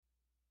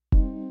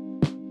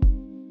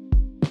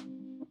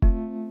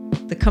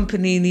The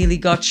company nearly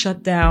got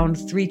shut down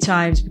 3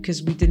 times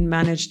because we didn't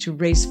manage to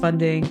raise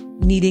funding,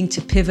 needing to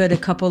pivot a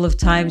couple of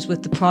times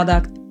with the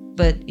product.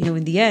 But,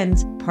 in the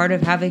end, part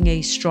of having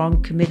a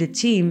strong, committed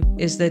team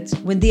is that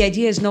when the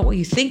idea is not what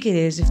you think it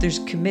is, if there's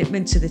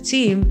commitment to the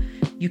team,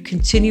 you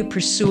continue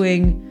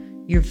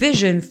pursuing your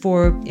vision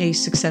for a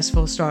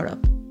successful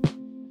startup.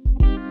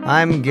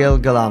 I'm Gil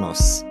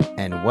Galanos,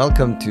 and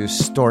welcome to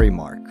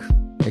Storymark,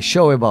 a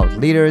show about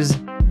leaders,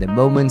 the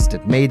moments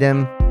that made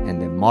them,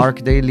 and the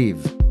mark they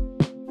leave.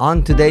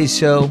 On today's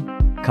show,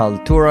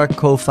 Kaltura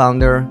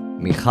co-founder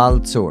Michal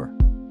Tsur.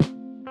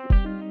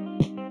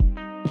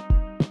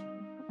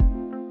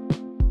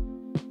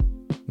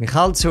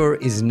 Michal Tsur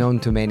is known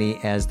to many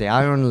as the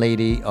Iron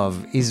Lady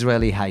of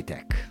Israeli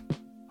high-tech.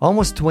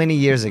 Almost 20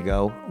 years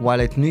ago, while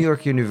at New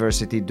York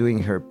University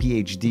doing her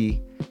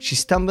PhD, she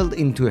stumbled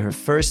into her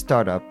first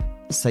startup,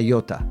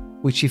 Sayota,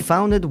 which she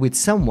founded with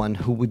someone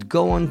who would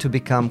go on to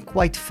become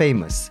quite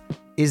famous,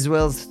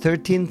 Israel's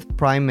 13th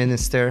Prime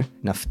Minister,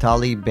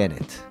 Naftali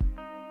Bennett.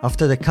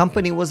 After the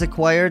company was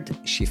acquired,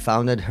 she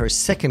founded her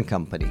second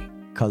company,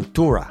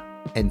 Kaltura,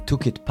 and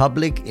took it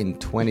public in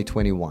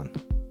 2021.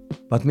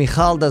 But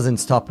Michal doesn't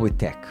stop with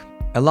tech.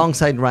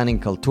 Alongside running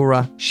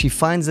Kaltura, she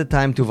finds the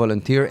time to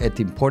volunteer at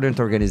important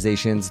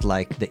organizations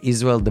like the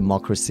Israel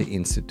Democracy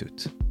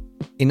Institute.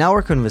 In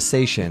our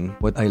conversation,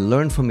 what I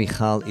learned from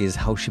Michal is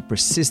how she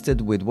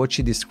persisted with what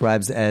she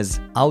describes as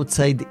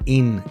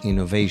outside-in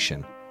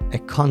innovation, a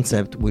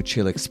concept which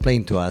she'll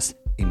explain to us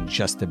in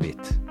just a bit.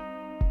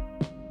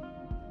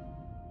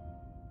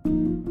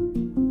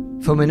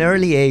 From an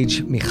early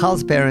age,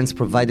 Michal's parents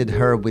provided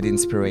her with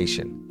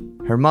inspiration.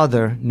 Her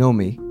mother,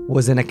 Nomi,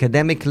 was an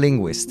academic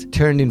linguist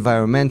turned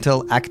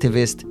environmental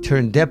activist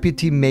turned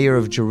deputy mayor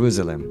of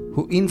Jerusalem,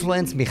 who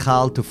influenced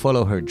Michal to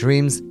follow her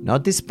dreams,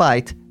 not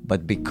despite,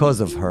 but because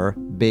of her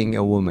being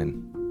a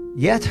woman.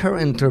 Yet her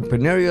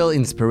entrepreneurial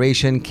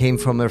inspiration came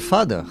from her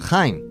father,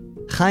 Chaim.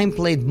 Chaim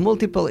played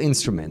multiple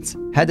instruments,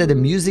 headed a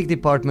music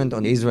department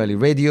on Israeli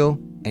radio,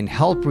 and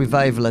helped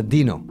revive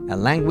Ladino, a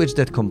language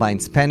that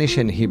combined Spanish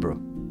and Hebrew.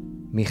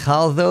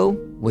 Michal, though,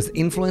 was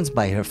influenced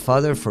by her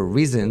father for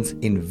reasons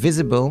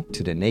invisible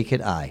to the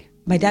naked eye.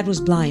 My dad was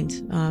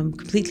blind,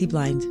 completely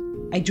blind.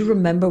 I do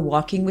remember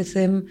walking with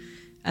him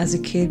as a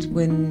kid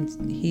when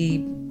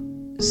he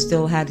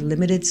still had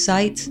limited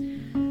sight,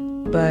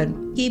 but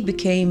he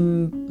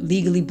became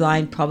legally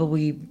blind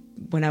probably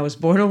when I was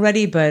born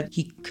already, but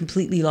he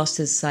completely lost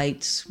his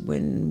sight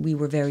when we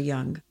were very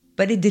young.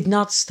 But it did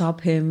not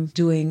stop him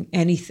doing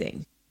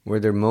anything. Were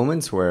there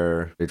moments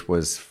where it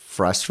was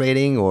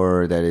frustrating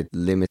or that it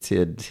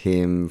limited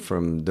him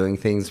from doing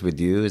things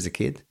with you as a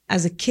kid?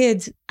 As a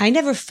kid, I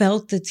never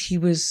felt that he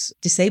was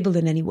disabled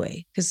in any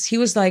way because he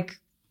was like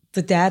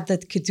the dad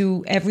that could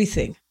do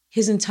everything.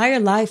 His entire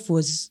life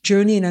was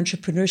journey in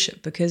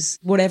entrepreneurship because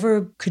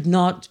whatever could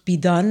not be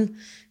done,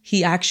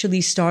 he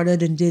actually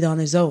started and did on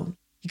his own.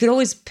 He could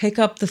always pick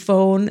up the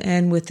phone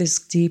and with his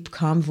deep,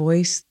 calm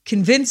voice,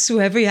 convince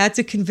whoever he had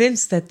to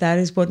convince that that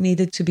is what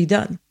needed to be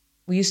done.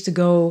 We used to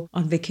go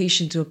on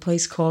vacation to a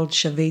place called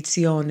Shavei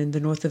Zion in the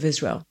north of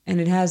Israel, and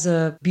it has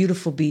a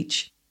beautiful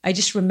beach. I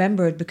just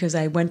remembered because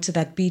I went to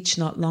that beach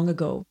not long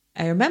ago.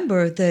 I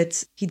remember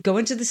that he'd go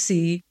into the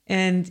sea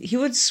and he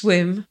would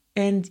swim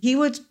and he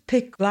would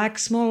pick black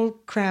small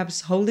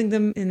crabs, holding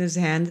them in his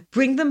hand,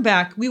 bring them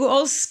back. We were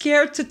all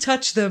scared to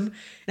touch them.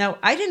 Now,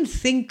 I didn't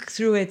think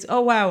through it.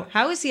 Oh, wow,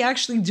 how is he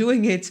actually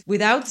doing it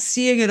without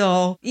seeing it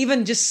all?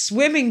 Even just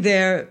swimming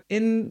there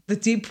in the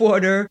deep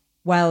water.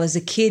 While as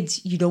a kid,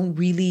 you don't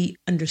really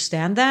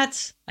understand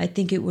that. I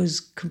think it was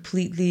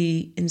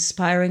completely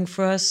inspiring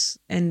for us.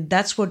 And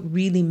that's what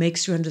really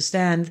makes you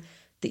understand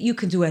that you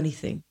can do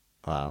anything.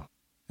 Wow.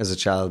 As a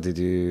child, did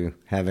you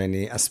have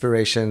any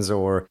aspirations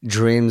or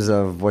dreams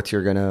of what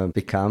you're going to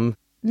become?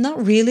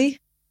 Not really.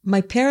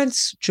 My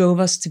parents drove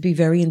us to be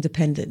very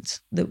independent,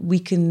 that we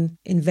can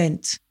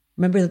invent.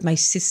 Remember that my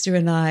sister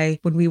and I,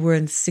 when we were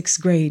in 6th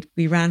grade,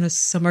 we ran a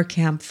summer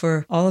camp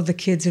for all of the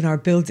kids in our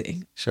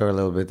building. Show a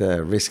little bit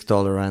the risk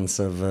tolerance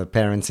of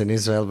parents in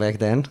Israel back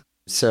then.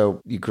 So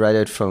you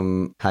graduated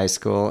from high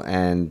school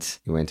and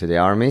you went to the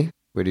army.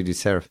 Where did you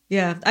serve?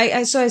 Yeah,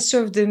 I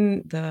served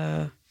in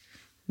the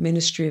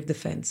Ministry of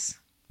Defense.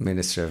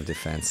 Ministry of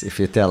Defense. If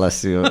you tell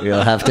us,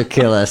 you'll have to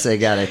kill us. I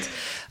got it.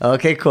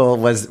 Okay, cool.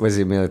 Was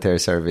your military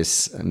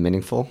service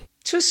meaningful?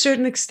 To a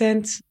certain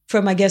extent,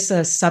 from, I guess,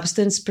 a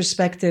substance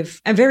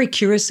perspective, I'm very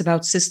curious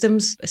about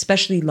systems,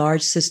 especially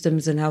large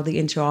systems and how they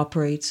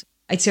interoperate.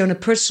 I'd say on a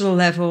personal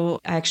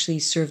level, I actually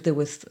served there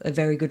with a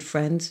very good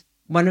friend.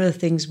 One of the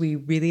things we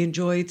really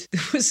enjoyed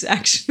was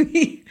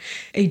actually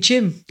a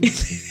gym in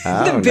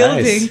the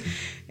building. Nice.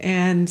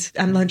 And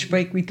on lunch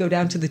break, we'd go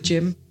down to the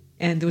gym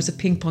and there was a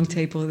ping pong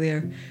table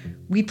there.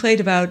 We played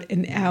about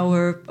an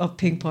hour of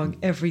ping pong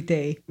every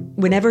day.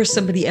 Whenever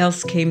somebody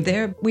else came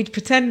there, we'd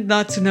pretend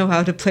not to know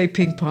how to play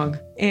ping pong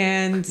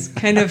and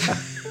kind of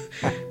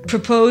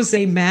propose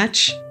a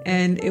match,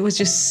 and it was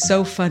just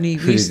so funny.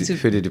 Who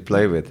did you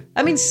play with?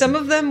 I mean, some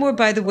of them were,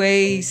 by the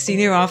way,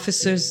 senior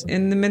officers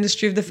in the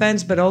Ministry of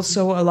Defense, but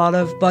also a lot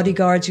of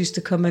bodyguards used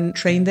to come and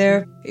train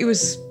there. It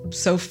was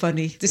so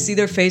funny to see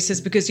their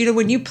faces because,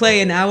 when you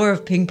play an hour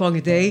of ping pong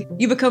a day,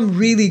 you become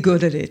really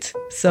good at it.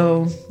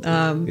 So...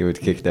 you would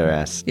kick their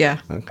ass. Yeah.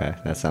 Okay,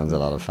 that sounds a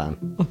lot of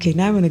fun. Okay,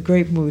 now I'm in a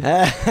great mood.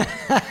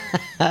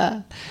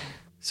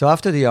 So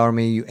after the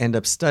army, you end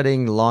up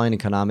studying law and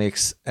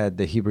economics at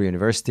the Hebrew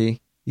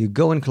University. You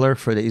go and clerk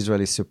for the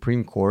Israeli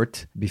Supreme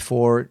Court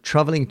before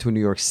traveling to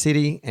New York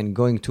City and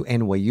going to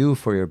NYU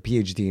for your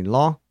PhD in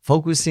law,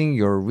 focusing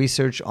your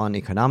research on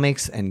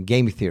economics and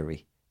game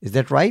theory. Is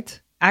that right?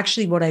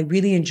 Actually, what I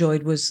really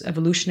enjoyed was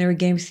evolutionary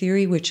game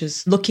theory, which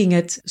is looking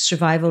at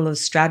survival of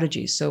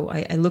strategies. So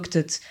I looked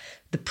at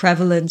the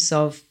prevalence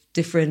of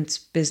different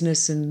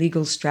business and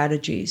legal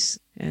strategies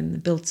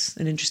and built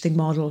an interesting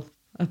model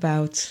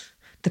about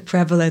the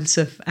prevalence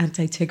of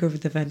anti-takeover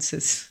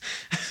defenses,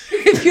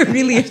 if you're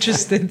really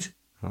interested.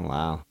 Oh,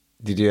 wow.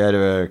 Did you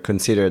ever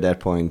consider at that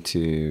point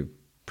to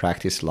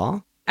practice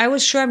law? I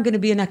was sure I'm going to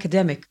be an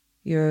academic.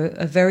 You're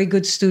a very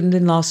good student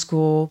in law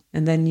school,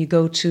 and then you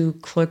go to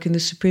clerk in the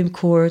Supreme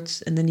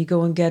Court, and then you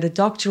go and get a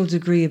doctoral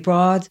degree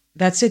abroad.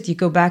 That's it. You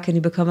go back and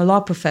you become a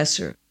law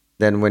professor.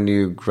 Then when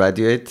you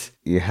graduate,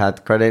 you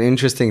had quite an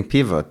interesting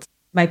pivot.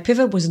 My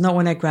pivot was not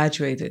when I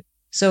graduated.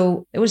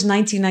 So it was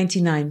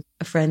 1999.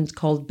 A friend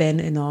called Ben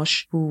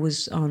Enosh, who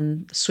was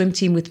on the swim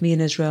team with me in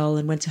Israel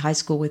and went to high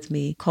school with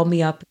me, called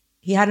me up.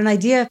 He had an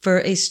idea for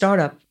a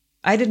startup.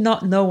 I did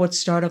not know what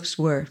startups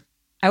were.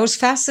 I was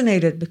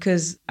fascinated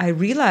because I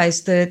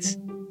realized that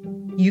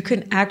you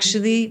can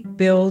actually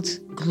build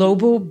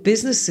global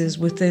businesses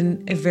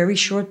within a very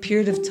short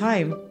period of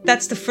time.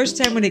 That's the first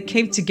time when it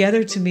came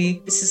together to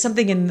me. This is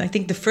something in, I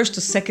think, the first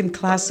or second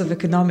class of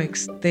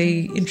economics.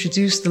 They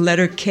introduced the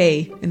letter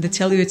K and they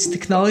tell you it's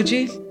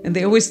technology. And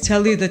they always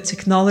tell you that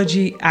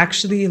technology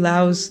actually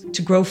allows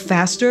to grow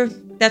faster.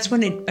 That's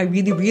when I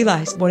really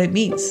realized what it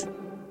means.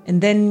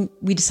 And then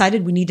we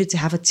decided we needed to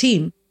have a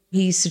team.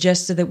 He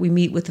suggested that we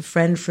meet with a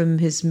friend from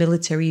his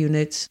military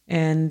unit,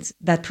 and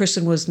that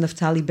person was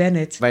Naftali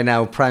Bennett. By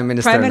now, Prime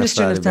Minister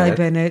Naftali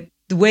Bennett.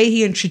 The way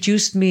he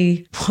introduced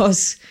me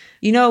was,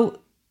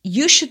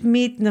 you should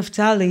meet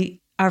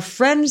Naftali. Our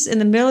friends in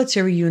the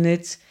military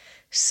unit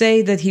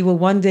say that he will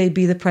one day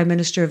be the Prime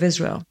Minister of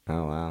Israel.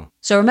 Oh, wow.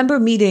 So I remember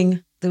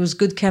meeting, there was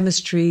good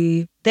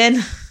chemistry.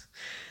 Then...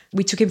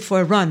 we took him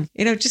for a run,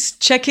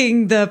 just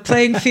checking the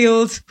playing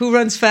field, who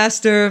runs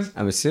faster.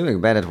 I'm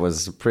assuming Bennett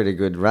was a pretty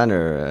good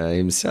runner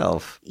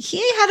himself. He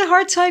had a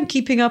hard time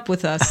keeping up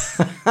with us.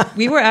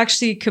 We were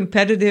actually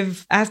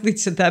competitive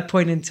athletes at that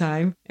point in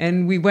time.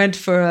 And we went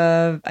for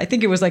I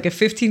think it was like a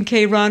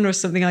 15K run or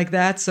something like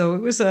that. So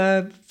it was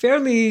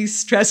fairly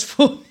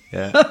stressful.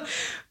 Yeah.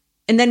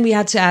 And then we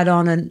had to add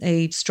on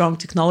a strong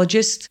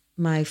technologist,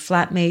 my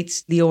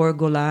flatmate, Lior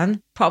Golan,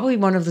 probably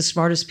one of the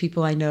smartest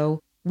people I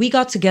know. We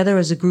got together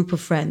as a group of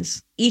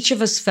friends. Each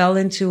of us fell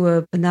into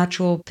a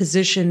natural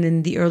position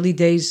in the early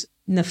days.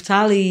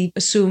 Naftali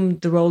assumed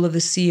the role of the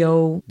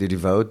CEO. Did you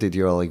vote? Did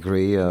you all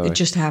agree? Or? It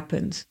just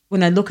happened.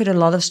 When I look at a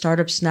lot of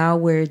startups now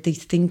where they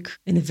think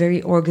in a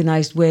very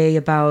organized way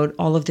about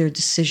all of their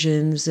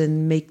decisions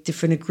and make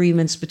different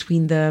agreements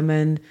between them,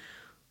 and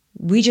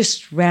we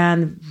just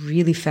ran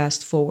really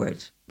fast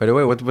forward. By the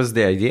way, what was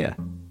the idea?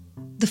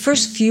 The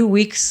first few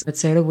weeks at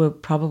Tsur were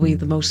probably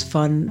the most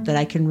fun that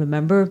I can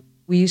remember.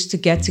 We used to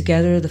get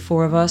together, the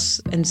four of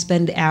us, and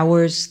spend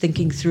hours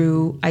thinking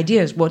through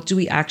ideas. What do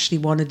we actually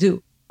want to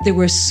do? There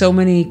were so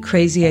many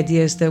crazy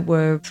ideas that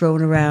were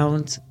thrown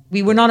around.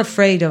 We were not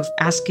afraid of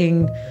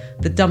asking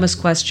the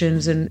dumbest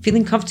questions and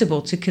feeling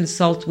comfortable to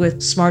consult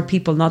with smart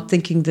people, not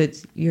thinking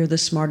that you're the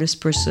smartest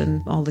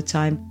person all the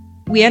time.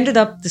 We ended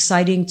up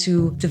deciding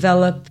to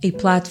develop a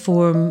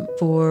platform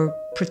for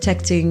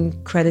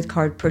protecting credit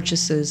card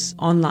purchases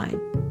online.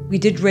 We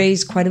did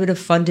raise quite a bit of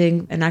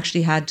funding and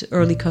actually had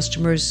early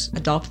customers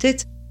adopt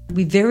it.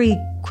 We very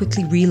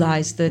quickly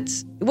realized that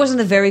it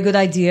wasn't a very good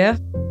idea.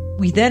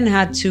 We then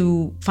had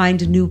to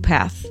find a new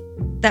path.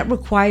 That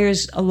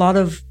requires a lot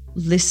of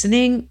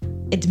listening,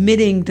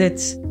 admitting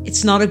that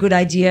it's not a good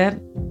idea.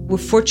 We're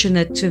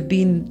fortunate to have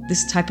been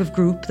this type of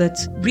group that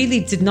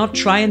really did not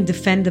try and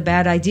defend a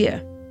bad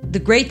idea. The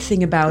great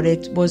thing about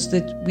it was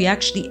that we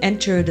actually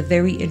entered a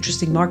very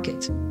interesting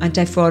market,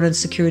 anti-fraud and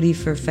security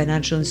for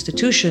financial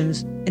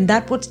institutions, and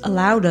that what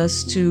allowed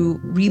us to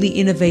really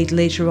innovate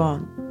later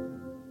on.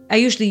 I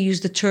usually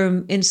use the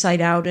term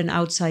inside out and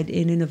outside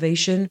in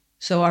innovation.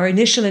 So our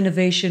initial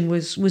innovation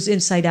was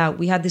inside out.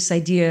 We had this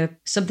idea,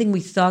 something we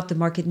thought the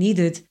market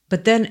needed,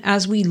 but then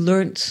as we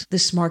learned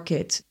this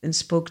market and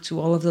spoke to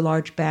all of the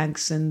large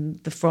banks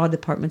and the fraud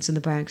departments in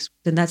the banks,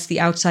 then that's the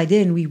outside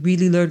in. We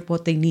really learned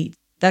what they need.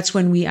 That's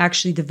when we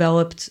actually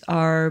developed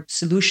our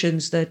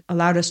solutions that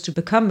allowed us to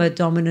become a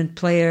dominant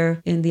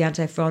player in the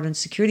anti-fraud and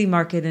security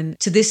market. And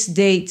to this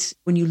date,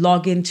 when you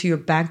log into your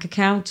bank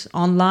account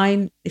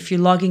online, if you're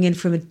logging in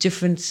from a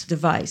different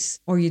device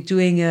or you're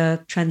doing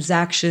a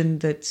transaction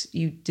that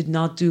you did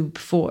not do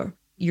before,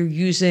 you're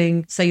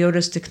using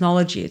Sayoda's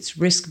technology. It's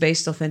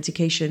risk-based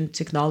authentication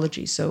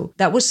technology. So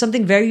that was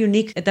something very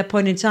unique at that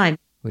point in time.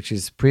 Which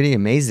is pretty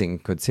amazing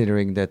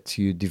considering that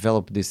you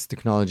developed this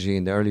technology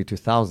in the early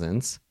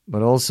 2000s.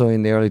 But also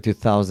in the early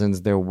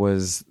 2000s, there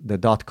was the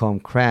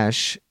dot-com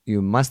crash.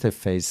 You must have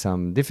faced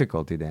some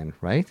difficulty then,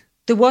 right?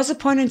 There was a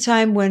point in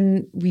time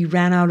when we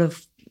ran out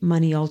of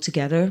money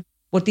altogether.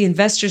 What the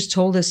investors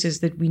told us is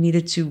that we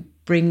needed to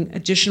bring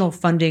additional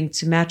funding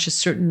to match a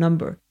certain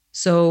number.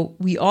 So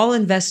we all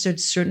invested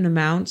certain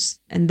amounts.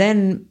 And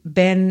then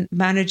Ben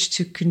managed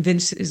to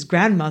convince his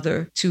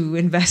grandmother to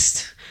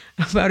invest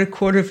about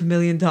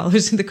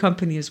 $250,000 in the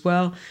company as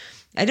well.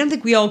 I don't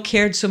think we all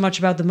cared so much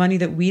about the money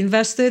that we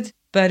invested,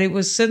 but it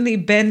was suddenly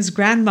Ben's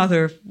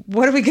grandmother.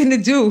 What are we going to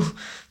do?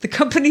 The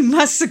company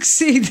must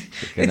succeed.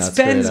 It's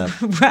Ben's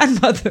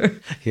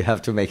grandmother. You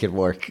have to make it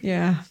work.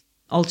 Yeah.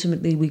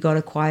 Ultimately, we got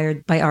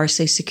acquired by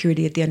RSA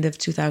Security at the end of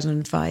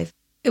 2005.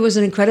 It was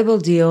an incredible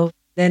deal.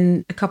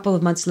 Then a couple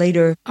of months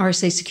later,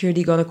 RSA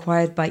Security got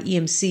acquired by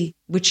EMC,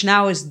 which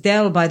now is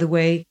Dell, by the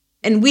way.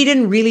 And we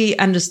didn't really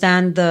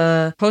understand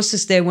the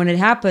process there when it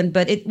happened,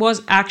 but it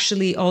was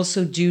actually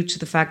also due to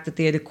the fact that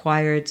they had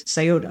acquired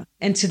Sayoda.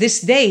 And to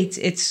this date,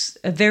 it's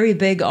a very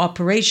big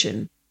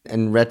operation.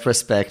 In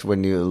retrospect,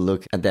 when you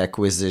look at the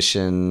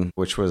acquisition,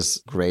 which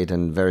was great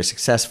and very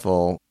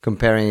successful,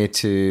 comparing it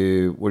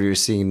to what you're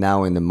seeing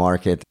now in the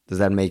market, does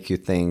that make you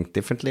think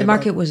differently? The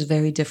market was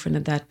very different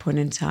at that point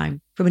in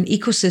time. From an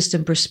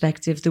ecosystem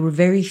perspective, there were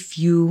very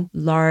few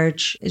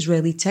large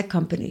Israeli tech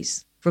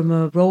companies. From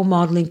a role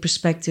modeling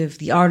perspective,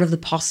 the art of the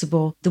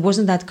possible, there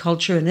wasn't that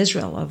culture in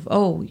Israel of,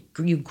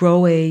 you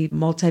grow a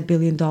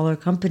multi-billion-dollar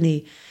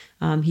company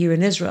here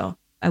in Israel.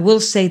 I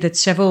will say that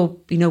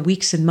several,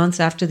 weeks and months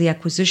after the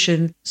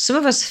acquisition, some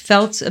of us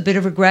felt a bit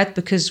of regret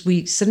because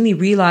we suddenly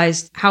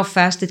realized how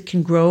fast it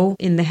can grow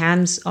in the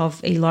hands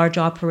of a large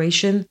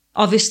operation.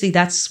 Obviously,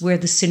 that's where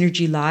the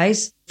synergy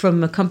lies.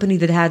 From a company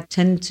that had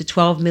 $10 to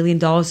 $12 million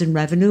in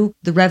revenue,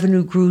 the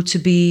revenue grew to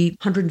be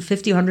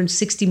 150,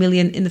 160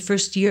 million in the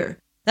first year.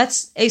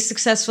 That's a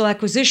successful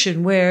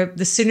acquisition where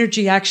the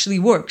synergy actually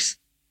works.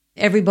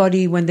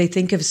 Everybody, when they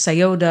think of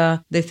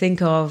Sayoda, they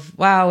think of,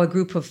 wow, a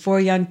group of 4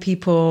 young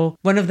people.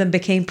 One of them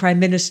became prime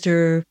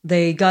minister.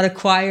 They got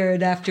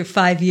acquired after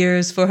 5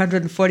 years for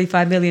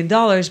 $145 million.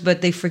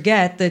 But they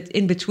forget that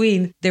in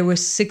between, there were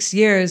 6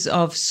 years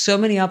of so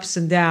many ups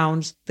and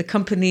downs. The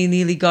company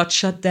nearly got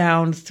shut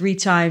down 3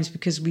 times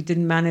because we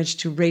didn't manage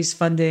to raise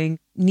funding,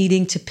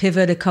 needing to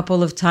pivot a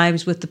couple of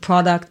times with the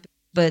product.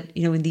 But,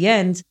 in the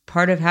end,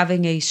 part of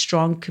having a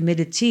strong,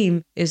 committed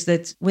team is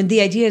that when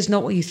the idea is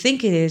not what you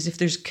think it is, if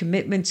there's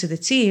commitment to the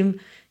team,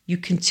 you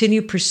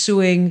continue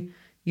pursuing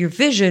your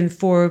vision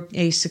for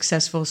a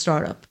successful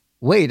startup.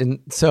 Wait, and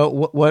so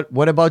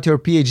what about your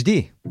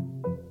PhD?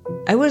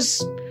 I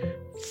was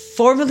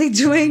formally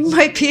doing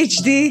my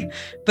PhD,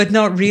 but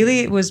not really.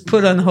 It was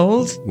put on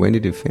hold. When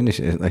did you finish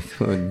it? Like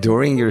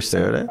during your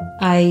startup?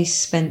 I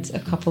spent a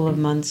couple of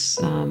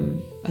months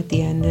at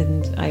the end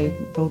and I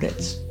wrote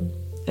it.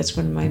 That's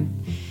when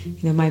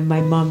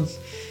my mom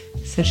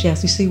said, she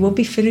asked me, so you won't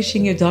be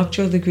finishing your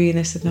doctoral degree? And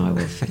I said, no, I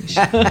will finish.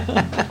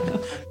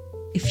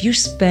 If you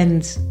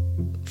spend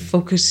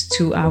focused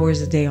 2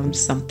 hours a day on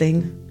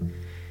something,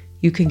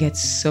 you can get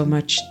so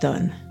much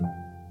done.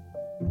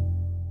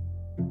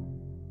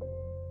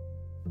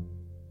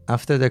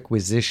 After the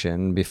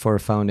acquisition, before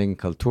founding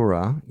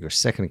Kaltura, your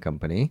second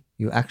company,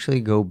 you actually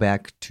go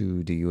back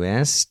to the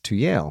US, to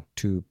Yale,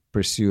 to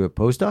pursue a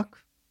postdoc?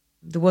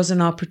 There was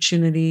an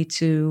opportunity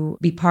to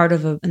be part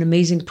of an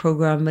amazing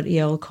program at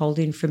Yale called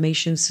the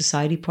Information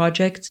Society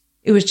Project.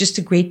 It was just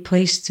a great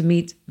place to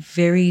meet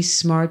very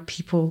smart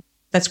people.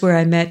 That's where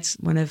I met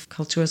one of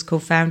Kaltura's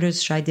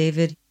co-founders, Shai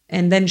David.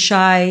 And then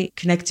Shai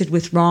connected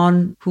with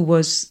Ron, who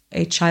was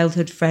a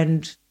childhood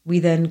friend. We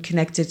then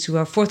connected to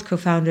our fourth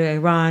co-founder,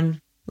 Iran.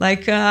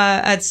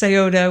 At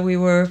Sayoda, we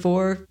were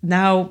 4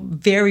 now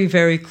very,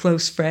 very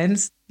close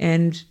friends.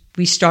 And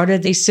we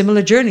started a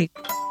similar journey.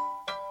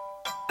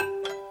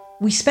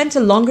 We spent a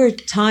longer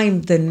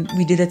time than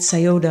we did at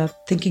Sayoda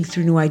thinking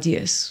through new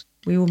ideas.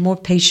 We were more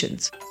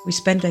patient. We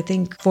spent, I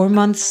think, 4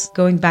 months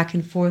going back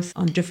and forth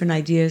on different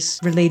ideas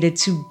related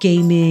to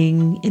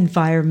gaming,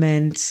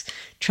 environment,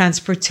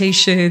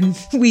 transportation.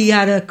 We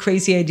had a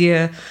crazy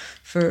idea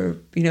for,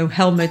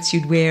 helmets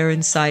you'd wear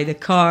inside a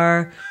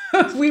car.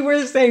 We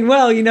were saying,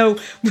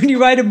 when you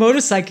ride a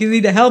motorcycle, you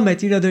need a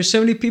helmet. There's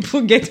so many people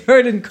who get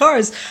hurt in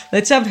cars.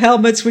 Let's have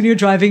helmets when you're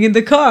driving in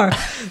the car.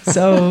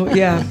 So,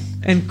 yeah.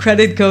 And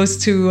credit goes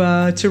to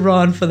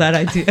Ron for that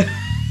idea.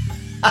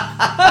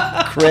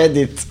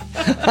 Credit.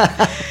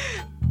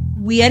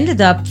 We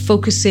ended up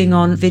focusing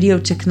on video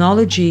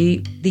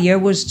technology. The year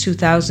was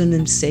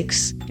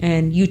 2006,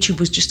 and YouTube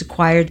was just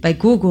acquired by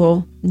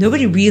Google.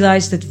 Nobody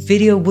realized that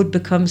video would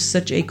become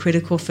such a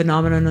critical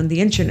phenomenon on the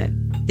internet.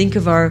 Think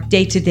of our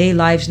day-to-day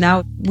lives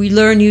now. We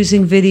learn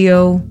using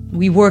video.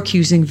 We work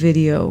using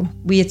video.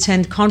 We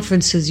attend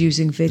conferences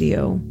using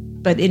video.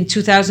 But in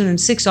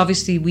 2006,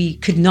 obviously, we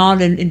could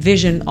not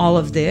envision all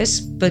of this.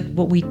 But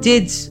what we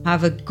did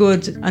have a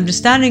good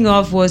understanding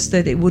of was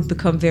that it would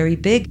become very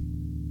big.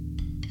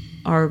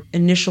 Our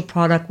initial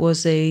product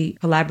was a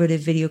collaborative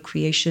video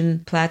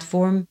creation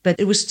platform, but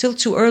it was still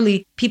too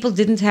early. People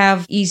didn't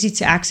have easy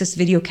to access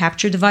video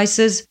capture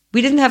devices.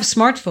 We didn't have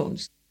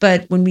smartphones.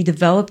 But when we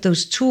developed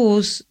those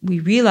tools, we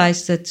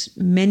realized that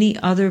many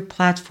other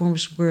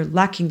platforms were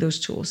lacking those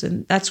tools.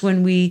 And that's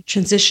when we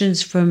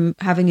transitioned from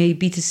having a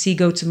B2C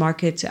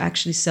go-to-market to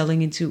actually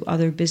selling into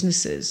other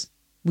businesses.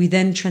 We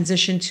then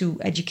transitioned to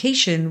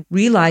education,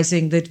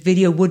 realizing that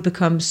video would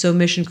become so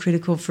mission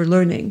critical for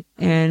learning.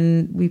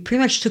 And we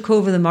pretty much took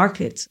over the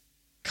market.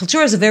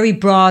 Kaltura is a very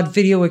broad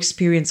video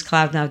experience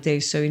cloud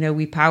nowadays. So,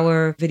 we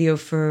power video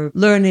for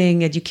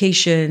learning,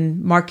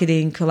 education,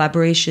 marketing,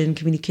 collaboration,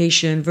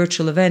 communication,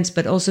 virtual events,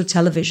 but also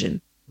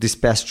television. This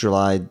past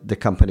July, the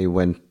company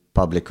went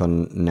public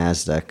on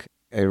NASDAQ.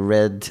 I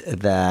read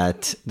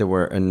that there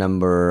were a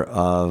number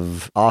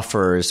of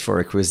offers for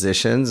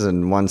acquisitions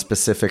and one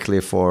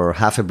specifically for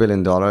 $500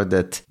 million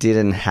that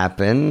didn't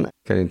happen.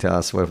 Can you tell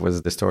us what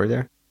was the story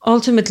there?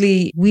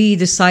 Ultimately, we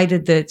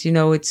decided that,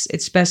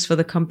 it's best for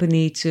the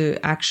company to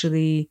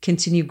actually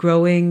continue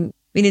growing.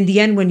 In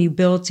the end, when you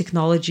build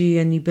technology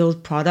and you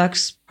build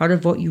products, part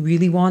of what you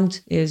really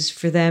want is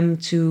for them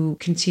to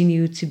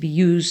continue to be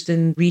used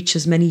and reach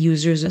as many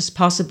users as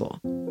possible.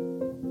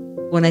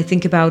 When I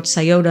think about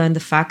Sayota and the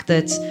fact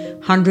that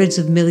hundreds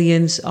of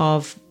millions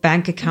of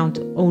bank account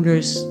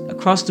owners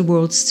across the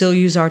world still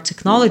use our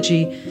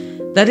technology,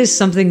 that is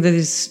something that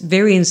is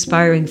very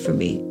inspiring for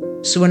me.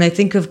 So when I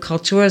think of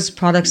Kaltura's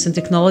products and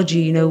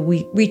technology,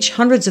 we reach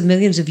hundreds of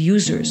millions of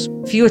users.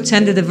 If you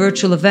attended a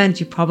virtual event,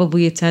 you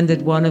probably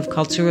attended one of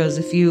Kaltura's.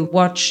 If you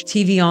watch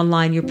TV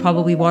online, you're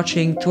probably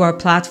watching through our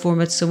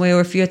platform at some way. Or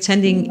if you're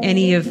attending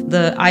any of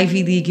the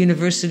Ivy League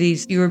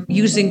universities, you're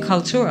using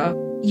Kaltura.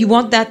 You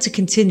want that to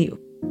continue.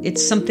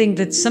 It's something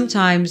that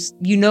sometimes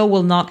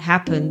will not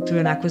happen through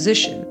an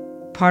acquisition.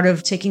 Part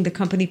of taking the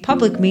company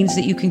public means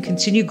that you can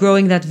continue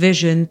growing that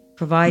vision,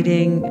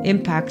 providing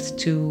impact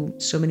to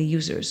so many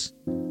users.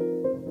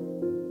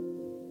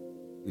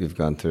 You've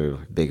gone through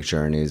big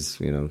journeys,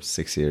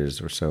 6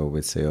 years or so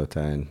with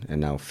Sayota and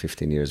now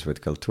 15 years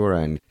with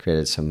Kaltura, and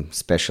created some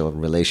special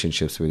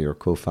relationships with your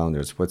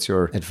co-founders. What's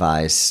your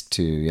advice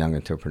to young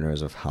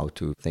entrepreneurs of how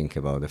to think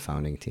about the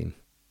founding team?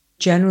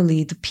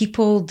 Generally, the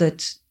people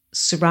that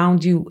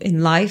surround you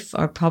in life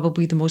are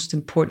probably the most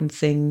important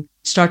thing.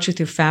 Starts with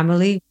your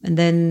family. And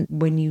then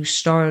when you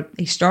start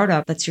a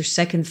startup, that's your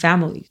second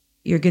family.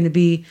 You're going to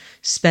be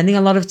spending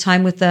a lot of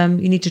time with them.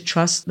 You need to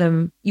trust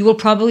them. You will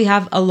probably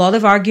have a lot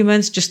of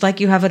arguments, just like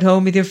you have at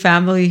home with your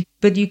family,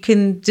 but you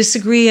can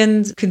disagree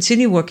and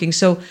continue working.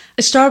 So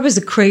a startup is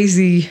a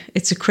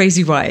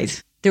crazy ride.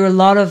 There are a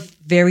lot of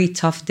very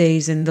tough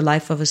days in the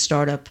life of a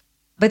startup.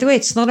 By the way,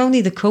 it's not only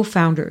the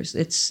co-founders,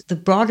 it's the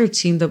broader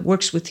team that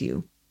works with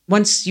you.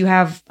 Once you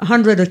have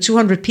 100 or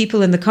 200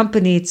 people in the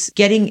company, it's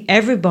getting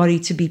everybody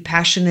to be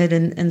passionate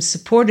and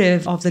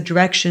supportive of the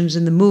directions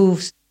and the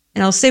moves.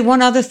 And I'll say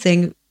one other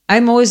thing.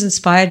 I'm always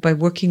inspired by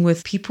working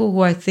with people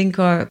who I think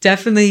are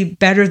definitely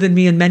better than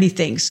me in many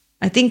things.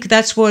 I think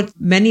that's what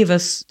many of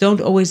us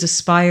don't always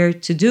aspire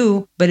to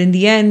do. But in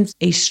the end,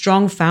 a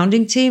strong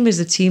founding team is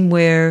a team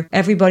where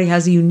everybody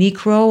has a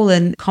unique role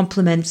and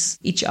complements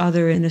each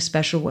other in a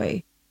special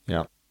way.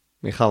 Yeah.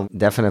 Michal,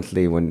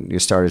 definitely when you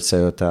started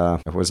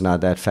Sayota, it was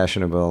not that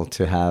fashionable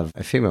to have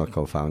a female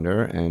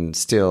co-founder. And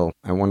still,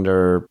 I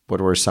wonder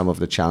what were some of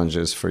the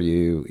challenges for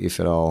you, if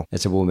at all,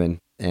 as a woman?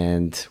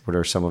 And what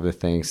are some of the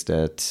things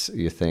that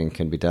you think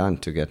can be done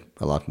to get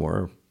a lot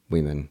more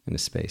women in the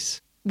space?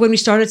 When we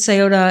started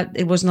Sayota,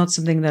 it was not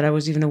something that I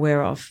was even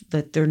aware of,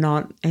 that there are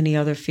not any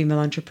other female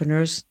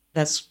entrepreneurs.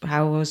 That's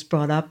how I was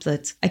brought up,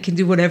 that I can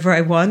do whatever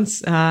I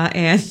want.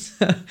 And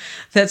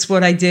that's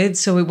what I did.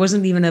 So it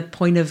wasn't even a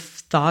point of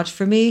thought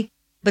for me.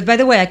 But by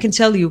the way, I can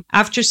tell you,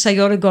 after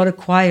Sayota got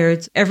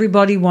acquired,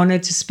 everybody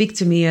wanted to speak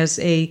to me as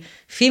a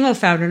female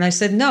founder. And I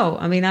said, no,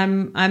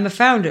 I'm a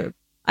founder.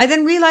 I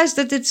then realized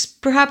that it's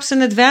perhaps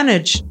an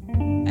advantage.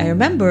 I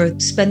remember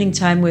spending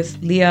time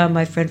with Leah,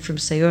 my friend from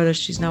Sayota.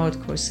 She's now at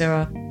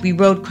Coursera. We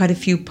wrote quite a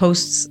few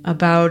posts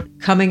about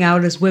coming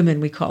out as women,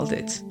 we called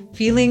it.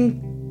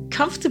 Feeling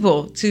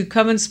comfortable to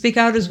come and speak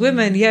out as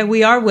women. Yeah,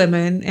 we are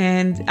women.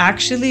 And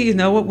actually, you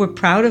know what? We're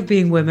proud of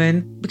being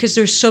women because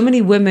there's so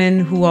many women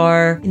who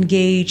are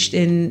engaged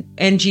in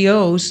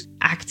NGOs,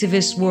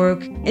 activist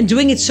work, and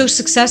doing it so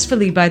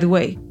successfully, by the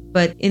way.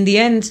 But in the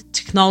end,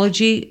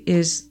 technology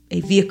is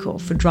a vehicle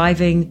for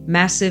driving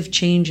massive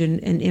change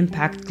and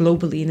impact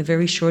globally in a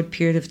very short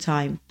period of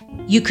time.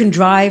 You can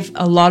drive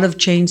a lot of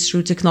change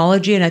through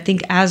technology. And I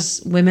think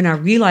as women are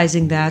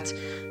realizing that,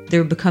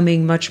 they're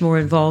becoming much more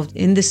involved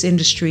in this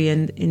industry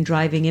and in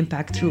driving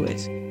impact through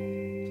it.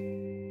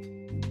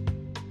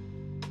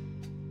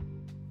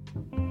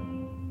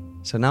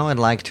 So now I'd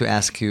like to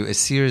ask you a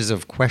series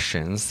of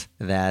questions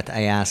that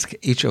I ask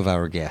each of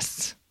our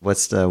guests.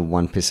 What's the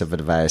one piece of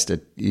advice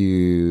that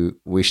you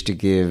wish to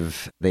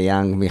give the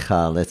young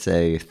Michal, let's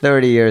say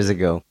 30 years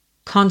ago?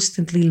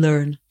 constantly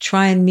learn.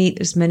 Try and meet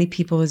as many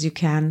people as you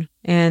can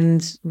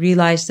and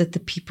realize that the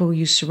people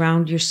you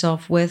surround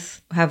yourself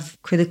with have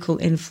critical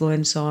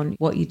influence on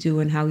what you do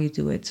and how you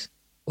do it.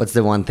 What's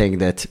the one thing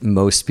that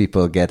most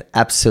people get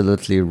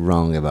absolutely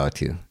wrong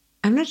about you?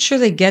 I'm not sure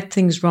they get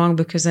things wrong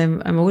because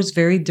I'm always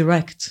very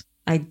direct.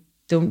 I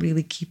don't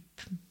really keep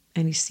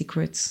any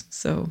secrets,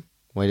 so...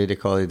 Why did they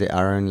call you the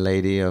Iron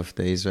Lady of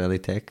the Israeli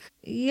tech?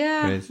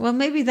 Yeah, well,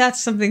 maybe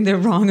that's something they're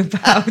wrong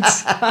about.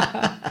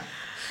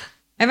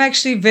 I'm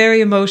actually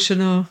very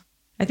emotional.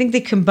 I think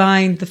they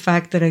combined the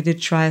fact that I did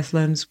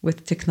triathlons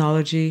with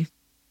technology.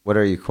 What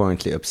are you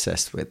currently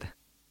obsessed with?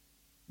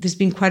 There's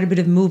been quite a bit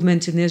of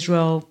movement in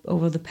Israel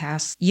over the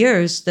past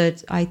years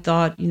that I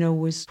thought,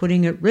 was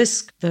putting at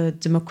risk the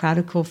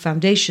democratical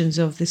foundations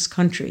of this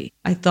country.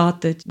 I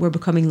thought that we're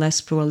becoming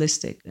less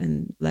pluralistic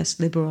and less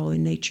liberal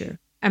in nature.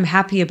 I'm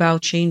happy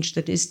about change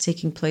that is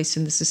taking place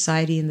in the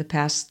society in the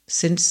past,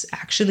 since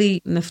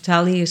actually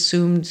Naftali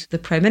assumed the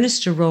prime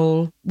minister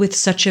role with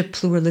such a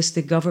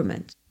pluralistic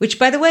government, which,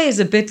 by the way, is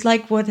a bit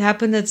like what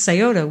happened at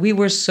Sayota. We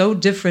were so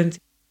different.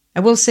 I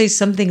will say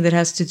something that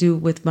has to do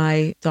with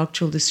my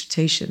doctoral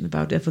dissertation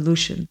about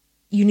evolution.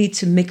 You need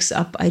to mix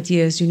up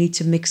ideas. You need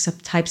to mix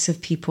up types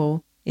of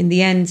people. In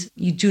the end,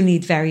 you do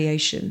need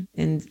variation,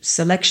 and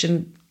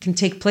selection can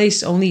take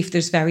place only if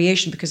there's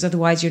variation, because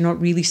otherwise you're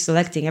not really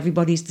selecting.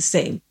 Everybody's the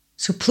same.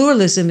 So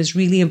pluralism is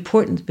really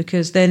important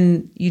because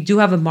then you do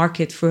have a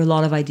market for a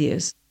lot of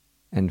ideas.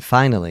 And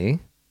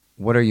finally,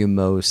 what are you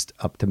most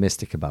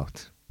optimistic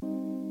about?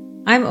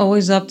 I'm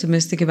always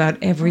optimistic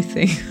about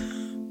everything.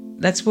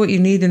 That's what you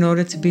need in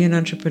order to be an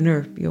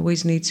entrepreneur. You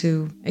always need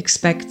to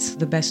expect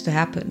the best to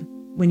happen.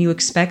 When you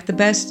expect the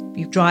best,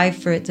 you drive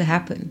for it to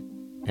happen.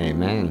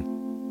 Amen.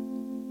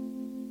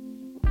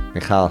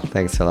 Michal,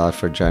 thanks a lot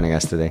for joining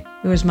us today.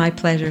 It was my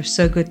pleasure.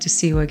 So good to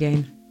see you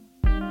again.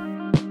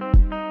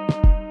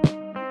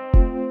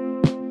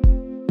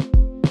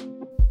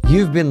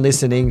 You've been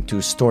listening to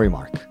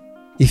Storymark.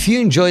 If you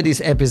enjoyed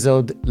this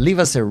episode, leave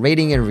us a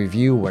rating and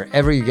review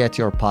wherever you get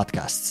your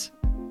podcasts.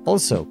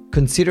 Also,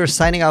 consider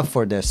signing up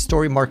for the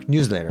Storymark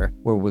newsletter,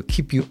 where we'll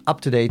keep you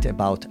up to date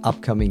about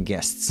upcoming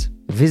guests.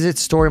 Visit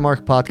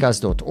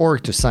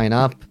storymarkpodcast.org to sign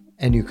up,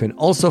 and you can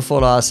also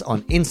follow us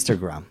on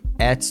Instagram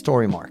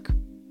 @Storymark.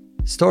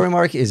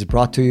 Storymark is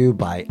brought to you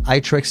by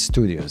iTrek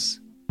Studios.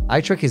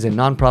 iTrek is a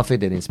nonprofit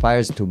that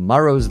inspires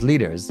tomorrow's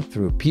leaders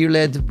through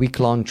peer-led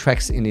week-long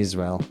treks in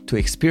Israel to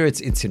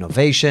experience its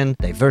innovation,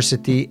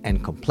 diversity,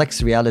 and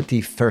complex reality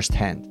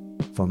firsthand.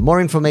 For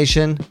more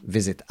information,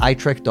 visit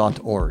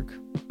itrek.org.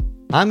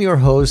 I'm your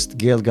host,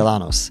 Gil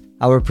Galanos.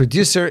 Our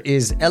producer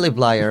is Eli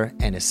Blyer,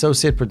 and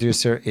associate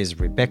producer is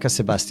Rebecca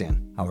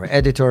Sebastian. Our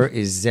editor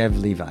is Zev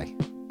Levi.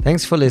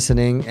 Thanks for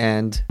listening,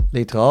 and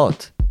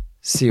litraot.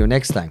 See you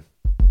next time.